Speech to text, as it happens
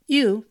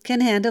You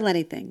Can Handle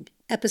Anything,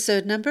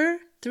 episode number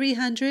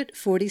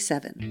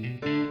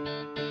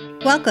 347.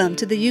 Welcome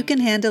to the You Can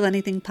Handle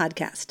Anything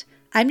podcast.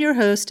 I'm your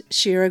host,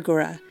 Shira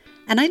Gura,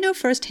 and I know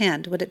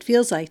firsthand what it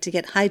feels like to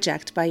get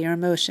hijacked by your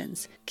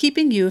emotions,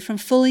 keeping you from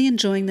fully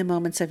enjoying the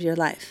moments of your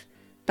life.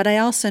 But I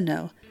also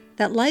know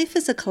that life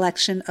is a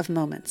collection of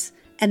moments,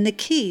 and the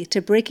key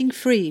to breaking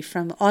free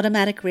from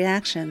automatic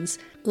reactions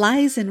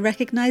lies in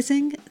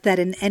recognizing that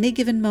in any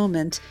given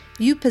moment,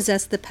 you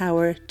possess the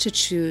power to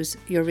choose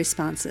your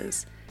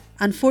responses.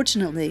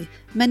 Unfortunately,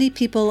 many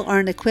people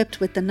aren't equipped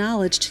with the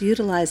knowledge to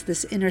utilize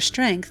this inner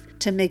strength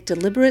to make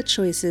deliberate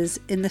choices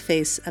in the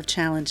face of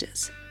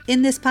challenges.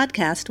 In this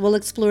podcast, we'll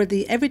explore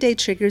the everyday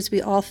triggers we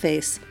all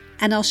face,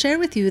 and I'll share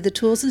with you the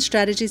tools and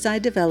strategies I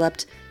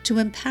developed to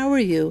empower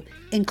you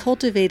in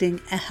cultivating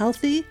a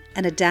healthy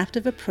and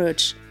adaptive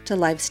approach to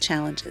life's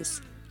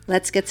challenges.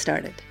 Let's get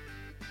started.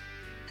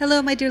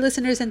 Hello, my dear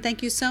listeners, and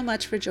thank you so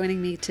much for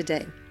joining me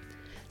today.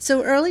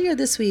 So earlier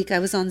this week, I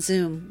was on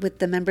Zoom with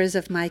the members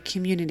of my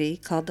community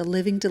called the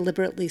Living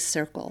Deliberately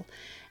Circle.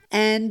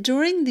 And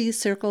during these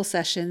circle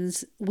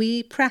sessions,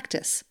 we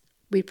practice.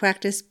 We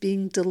practice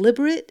being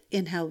deliberate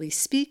in how we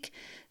speak,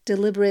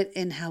 deliberate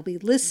in how we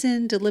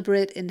listen,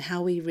 deliberate in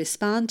how we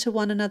respond to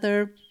one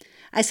another.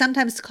 I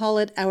sometimes call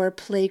it our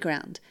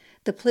playground,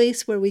 the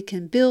place where we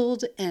can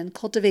build and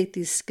cultivate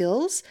these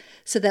skills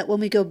so that when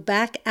we go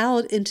back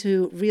out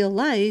into real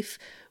life,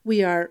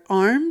 we are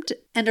armed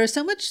and are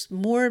so much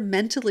more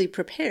mentally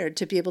prepared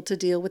to be able to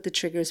deal with the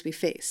triggers we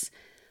face.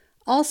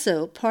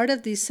 Also, part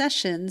of these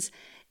sessions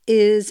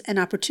is an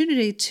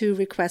opportunity to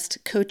request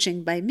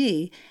coaching by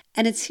me,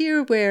 and it's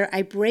here where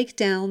I break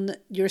down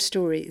your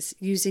stories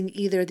using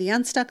either the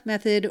Unstuck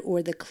method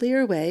or the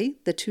Clear Way,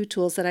 the two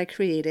tools that I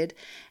created,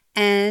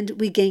 and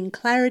we gain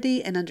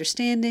clarity and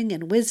understanding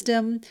and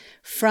wisdom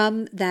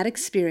from that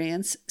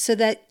experience so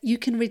that you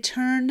can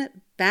return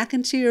back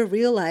into your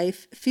real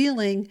life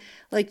feeling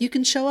like you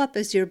can show up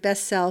as your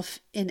best self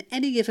in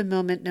any given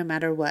moment, no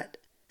matter what.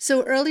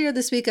 So earlier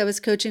this week, I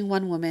was coaching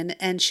one woman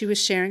and she was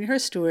sharing her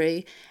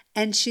story,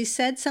 and she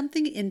said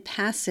something in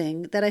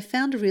passing that I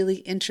found really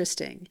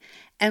interesting.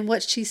 And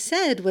what she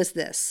said was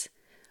this: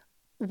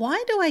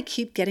 why do I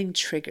keep getting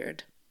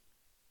triggered?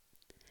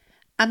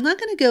 I'm not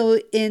going to go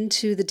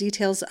into the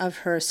details of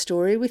her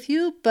story with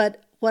you,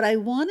 but what I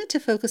wanted to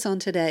focus on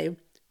today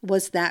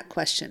was that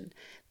question,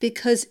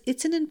 because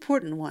it's an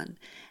important one.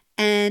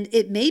 And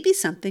it may be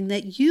something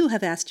that you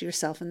have asked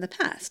yourself in the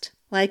past.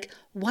 Like,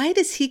 why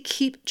does he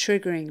keep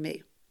triggering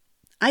me?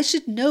 I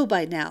should know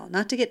by now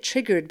not to get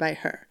triggered by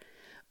her.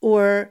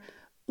 Or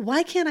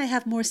why can't I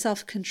have more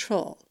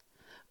self-control?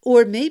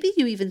 Or maybe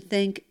you even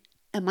think,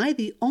 am I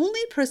the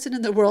only person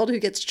in the world who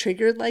gets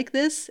triggered like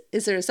this?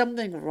 Is there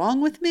something wrong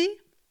with me?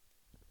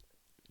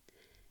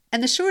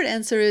 And the short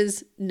answer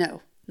is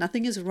no,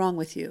 nothing is wrong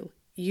with you.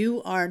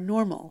 You are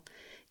normal.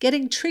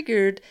 Getting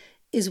triggered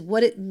is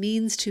what it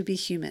means to be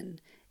human.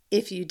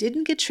 If you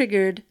didn't get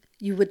triggered,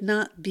 you would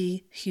not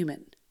be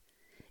human.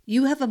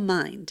 You have a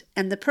mind,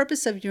 and the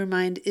purpose of your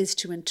mind is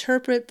to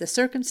interpret the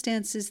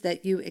circumstances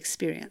that you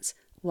experience.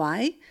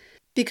 Why?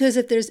 Because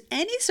if there's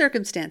any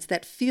circumstance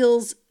that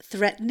feels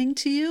threatening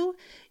to you,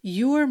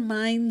 your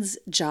mind's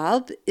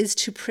job is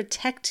to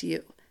protect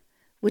you,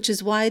 which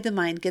is why the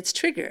mind gets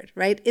triggered,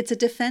 right? It's a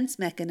defense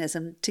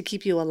mechanism to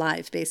keep you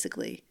alive,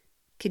 basically.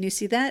 Can you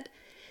see that?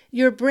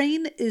 Your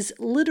brain is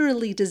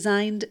literally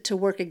designed to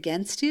work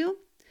against you.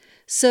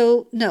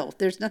 So no,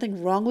 there's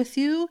nothing wrong with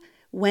you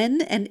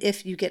when and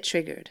if you get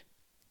triggered.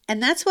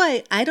 And that's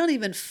why I don't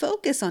even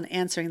focus on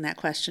answering that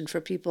question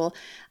for people.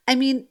 I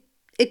mean,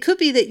 it could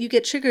be that you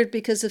get triggered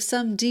because of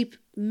some deep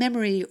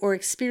memory or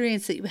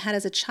experience that you had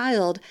as a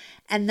child,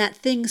 and that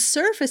thing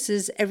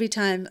surfaces every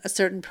time a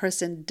certain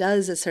person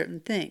does a certain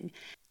thing.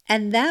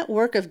 And that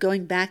work of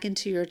going back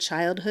into your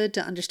childhood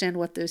to understand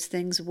what those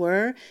things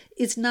were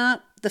is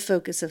not the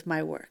focus of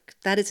my work.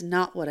 That is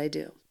not what I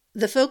do.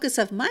 The focus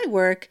of my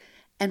work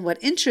and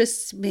what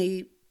interests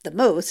me the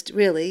most,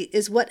 really,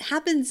 is what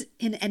happens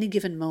in any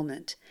given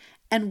moment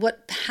and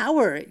what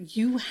power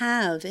you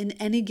have in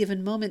any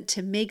given moment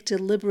to make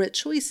deliberate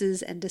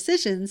choices and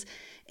decisions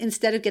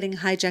instead of getting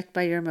hijacked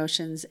by your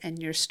emotions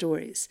and your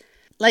stories.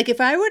 Like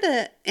if I were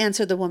to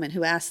answer the woman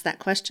who asked that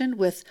question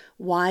with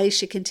why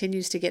she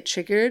continues to get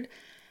triggered,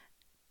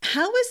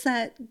 how is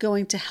that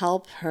going to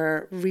help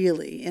her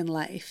really in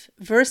life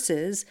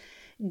versus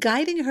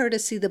guiding her to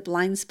see the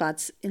blind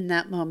spots in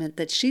that moment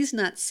that she's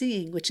not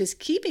seeing, which is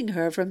keeping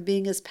her from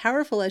being as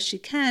powerful as she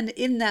can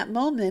in that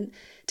moment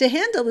to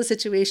handle the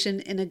situation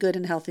in a good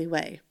and healthy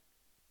way?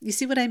 You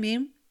see what I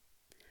mean?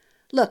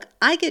 Look,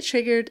 I get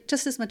triggered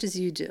just as much as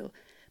you do,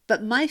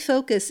 but my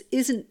focus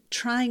isn't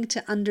trying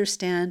to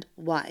understand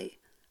why.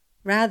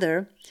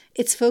 Rather,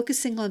 it's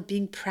focusing on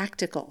being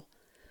practical.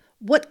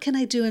 What can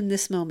I do in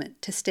this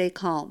moment to stay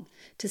calm,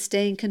 to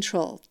stay in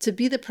control, to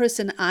be the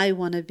person I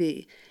want to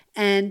be,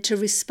 and to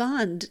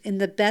respond in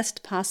the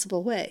best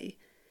possible way?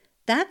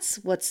 That's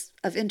what's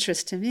of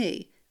interest to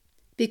me,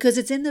 because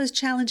it's in those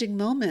challenging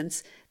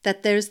moments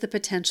that there's the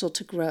potential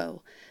to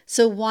grow.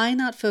 So why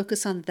not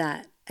focus on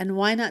that And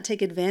why not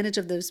take advantage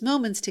of those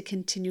moments to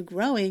continue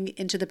growing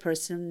into the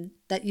person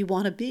that you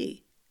want to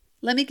be?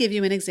 Let me give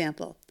you an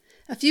example.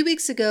 A few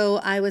weeks ago,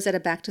 I was at a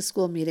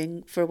back-to-school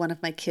meeting for one of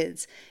my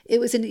kids. It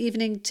was an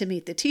evening to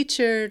meet the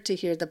teacher, to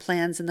hear the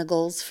plans and the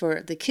goals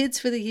for the kids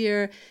for the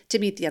year, to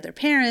meet the other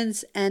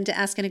parents, and to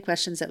ask any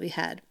questions that we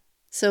had.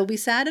 So we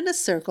sat in a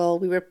circle.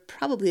 We were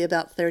probably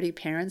about 30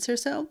 parents or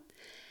so.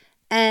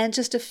 And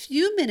just a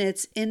few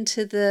minutes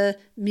into the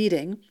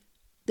meeting,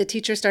 the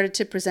teacher started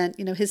to present,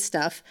 his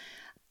stuff.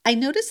 I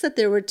noticed that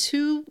there were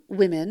two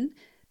women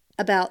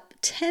about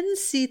 10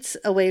 seats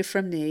away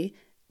from me,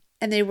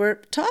 and they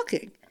were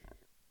talking.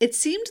 It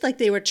seemed like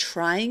they were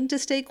trying to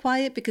stay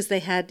quiet because they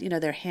had,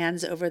 their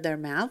hands over their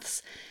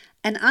mouths.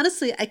 And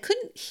honestly, I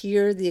couldn't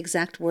hear the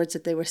exact words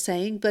that they were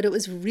saying, but it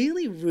was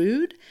really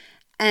rude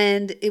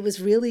and it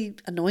was really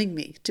annoying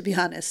me, to be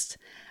honest.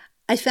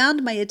 I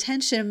found my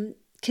attention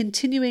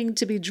continuing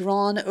to be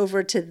drawn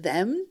over to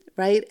them,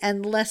 right?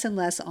 And less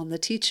on the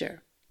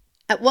teacher.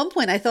 At one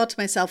point, I thought to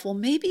myself, well,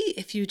 maybe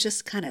if you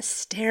just kind of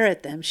stare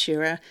at them,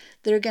 Shira,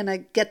 they're going to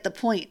get the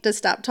point to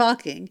stop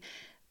talking.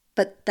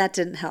 But that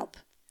didn't help.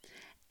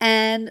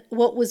 And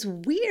what was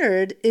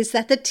weird is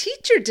that the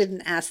teacher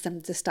didn't ask them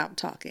to stop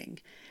talking.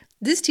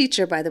 This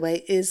teacher, by the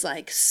way, is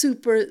like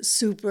super,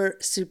 super,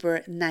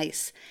 super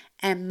nice.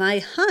 And my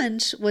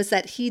hunch was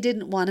that he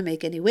didn't want to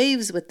make any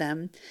waves with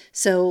them,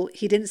 so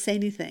he didn't say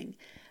anything.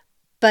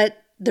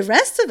 But the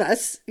rest of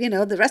us,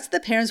 the rest of the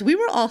parents, we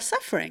were all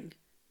suffering.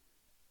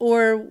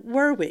 Or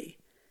were we?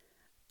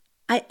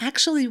 I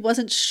actually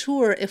wasn't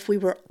sure if we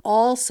were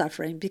all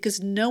suffering because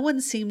no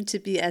one seemed to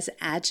be as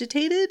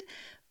agitated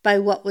by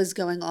what was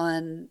going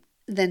on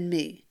than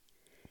me.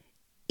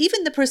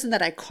 Even the person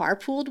that I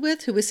carpooled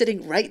with, who was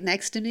sitting right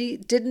next to me,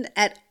 didn't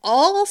at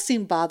all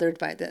seem bothered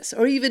by this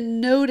or even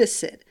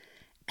notice it.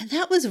 And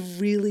that was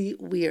really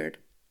weird.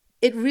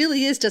 It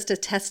really is just a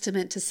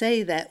testament to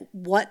say that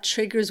what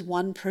triggers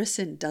one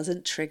person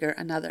doesn't trigger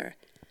another.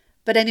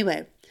 But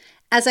anyway,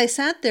 as I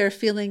sat there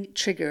feeling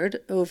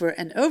triggered over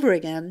and over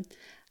again,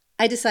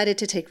 I decided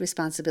to take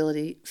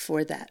responsibility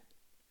for that.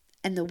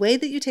 And the way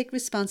that you take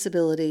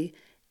responsibility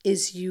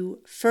is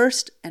you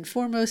first and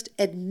foremost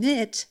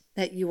admit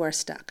that you are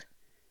stuck,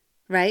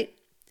 right?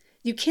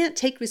 You can't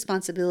take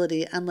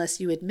responsibility unless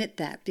you admit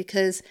that,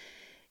 because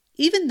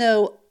even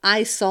though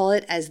I saw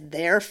it as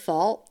their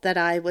fault that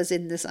I was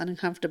in this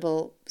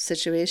uncomfortable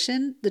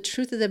situation, the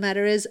truth of the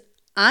matter is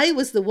I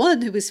was the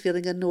one who was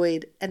feeling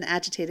annoyed and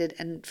agitated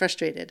and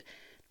frustrated.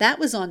 That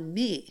was on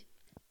me.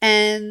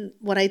 And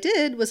what I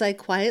did was I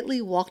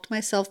quietly walked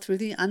myself through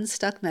the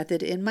unstuck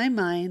method in my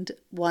mind,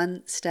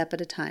 one step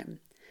at a time.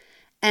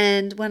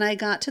 And when I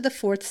got to the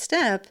fourth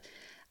step,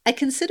 I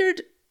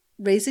considered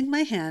raising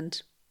my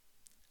hand,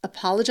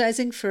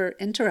 apologizing for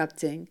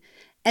interrupting,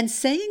 and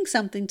saying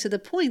something to the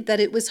point that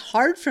it was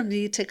hard for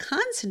me to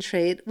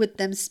concentrate with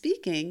them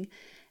speaking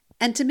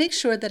and to make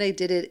sure that I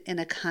did it in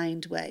a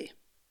kind way.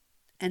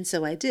 And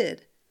so I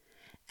did.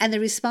 And the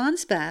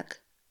response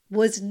back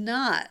was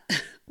not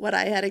what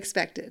I had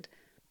expected.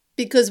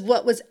 Because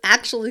what was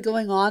actually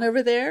going on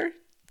over there,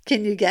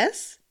 can you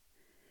guess?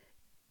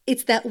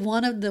 It's that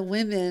one of the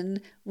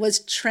women was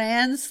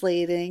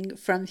translating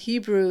from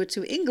Hebrew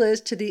to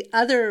English to the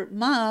other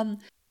mom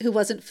who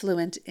wasn't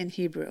fluent in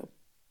Hebrew.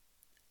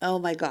 Oh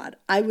my God,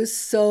 I was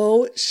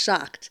so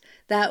shocked.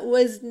 That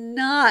was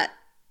not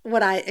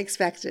what I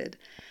expected.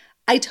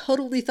 I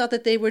totally thought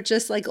that they were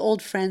just like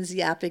old friends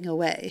yapping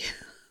away.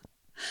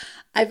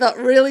 I felt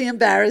really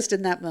embarrassed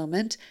in that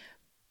moment,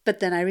 but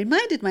then I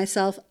reminded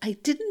myself I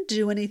didn't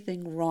do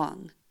anything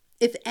wrong.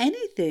 If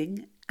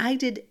anything, I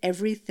did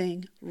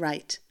everything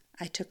right.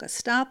 I took a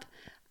stop.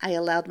 I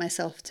allowed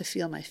myself to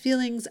feel my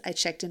feelings. I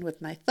checked in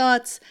with my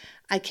thoughts.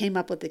 I came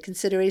up with a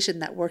consideration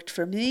that worked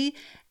for me.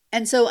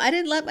 And so I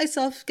didn't let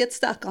myself get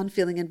stuck on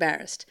feeling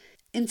embarrassed.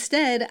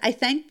 Instead, I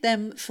thanked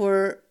them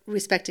for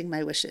respecting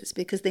my wishes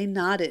because they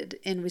nodded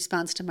in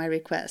response to my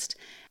request.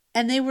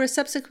 And they were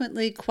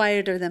subsequently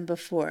quieter than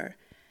before.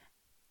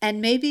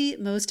 And maybe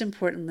most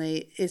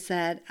importantly is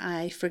that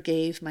I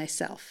forgave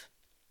myself.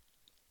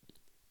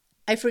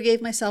 I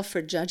forgave myself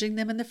for judging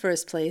them in the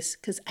first place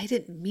because I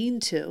didn't mean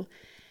to.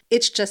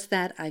 It's just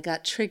that I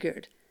got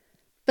triggered.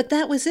 But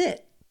that was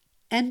it.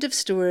 End of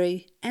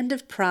story, end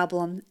of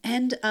problem,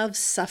 end of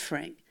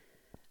suffering.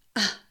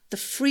 The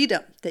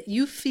freedom that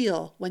you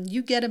feel when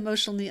you get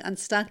emotionally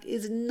unstuck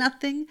is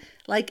nothing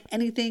like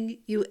anything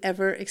you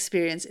ever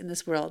experience in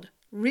this world.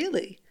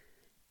 Really.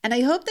 And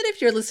I hope that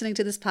if you're listening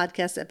to this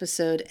podcast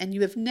episode and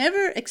you have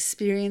never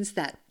experienced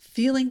that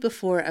feeling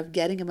before of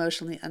getting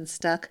emotionally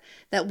unstuck,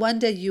 that one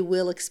day you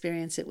will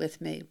experience it with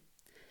me.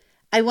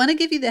 I want to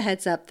give you the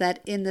heads up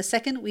that in the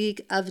second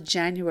week of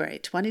January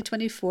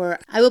 2024,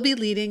 I will be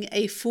leading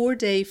a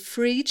 4-day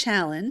free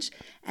challenge,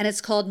 and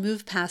it's called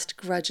Move Past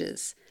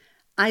Grudges.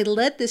 I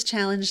led this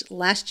challenge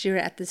last year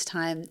at this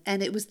time,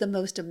 and it was the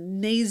most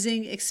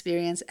amazing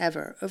experience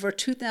ever. Over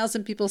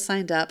 2,000 people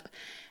signed up,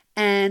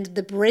 and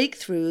the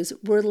breakthroughs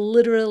were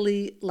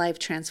literally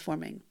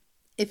life-transforming.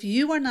 If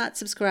you are not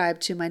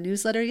subscribed to my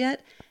newsletter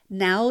yet,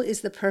 Now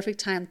is the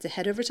perfect time to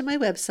head over to my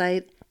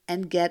website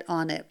and get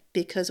on it,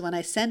 because when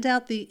I send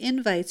out the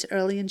invites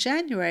early in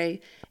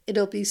January,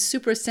 it'll be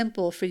super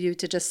simple for you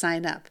to just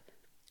sign up.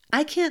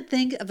 I can't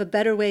think of a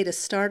better way to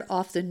start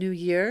off the new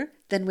year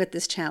than with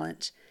this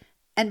challenge.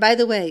 And by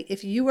the way,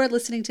 if you are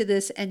listening to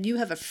this and you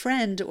have a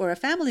friend or a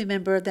family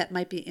member that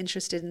might be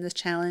interested in this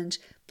challenge,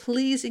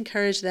 please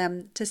encourage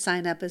them to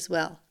sign up as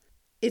well.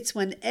 It's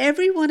when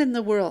everyone in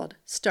the world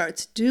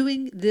starts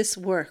doing this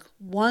work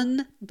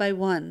one by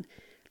one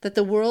that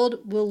the world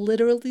will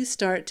literally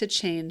start to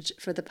change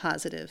for the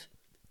positive.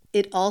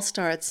 It all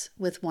starts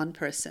with one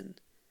person.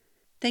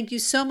 Thank you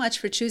so much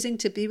for choosing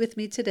to be with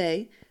me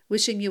today.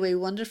 Wishing you a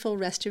wonderful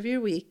rest of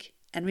your week.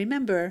 And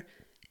remember,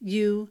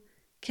 you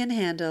can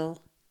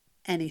handle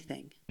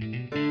anything.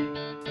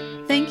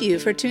 Thank you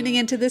for tuning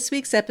into this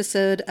week's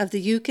episode of the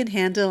You Can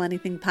Handle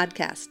Anything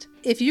podcast.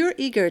 If you're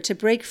eager to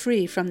break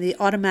free from the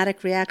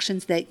automatic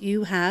reactions that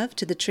you have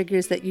to the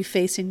triggers that you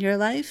face in your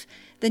life,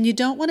 then you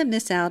don't want to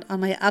miss out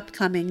on my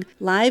upcoming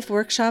live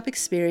workshop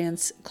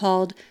experience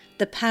called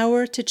The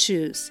Power to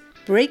Choose.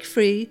 Break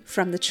free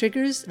from the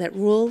triggers that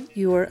rule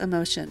your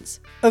emotions.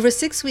 Over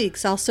 6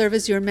 weeks, I'll serve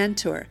as your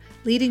mentor,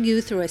 leading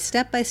you through a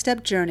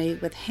step-by-step journey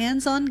with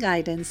hands-on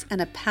guidance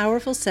and a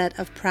powerful set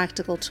of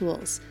practical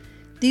tools.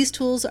 These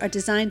tools are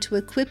designed to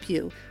equip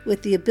you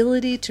with the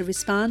ability to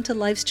respond to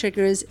life's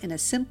triggers in a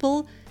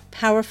simple,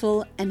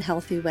 powerful, and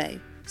healthy way.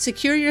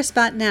 Secure your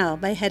spot now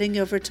by heading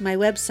over to my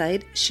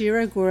website,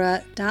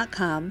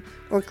 shiragura.com,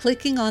 or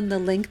clicking on the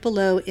link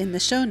below in the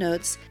show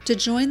notes to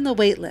join the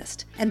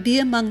waitlist and be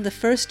among the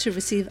first to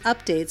receive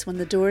updates when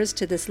the doors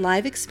to this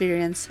live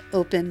experience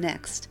open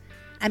next.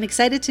 I'm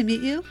excited to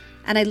meet you,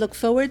 and I look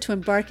forward to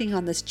embarking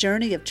on this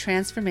journey of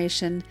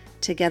transformation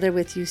together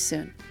with you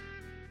soon.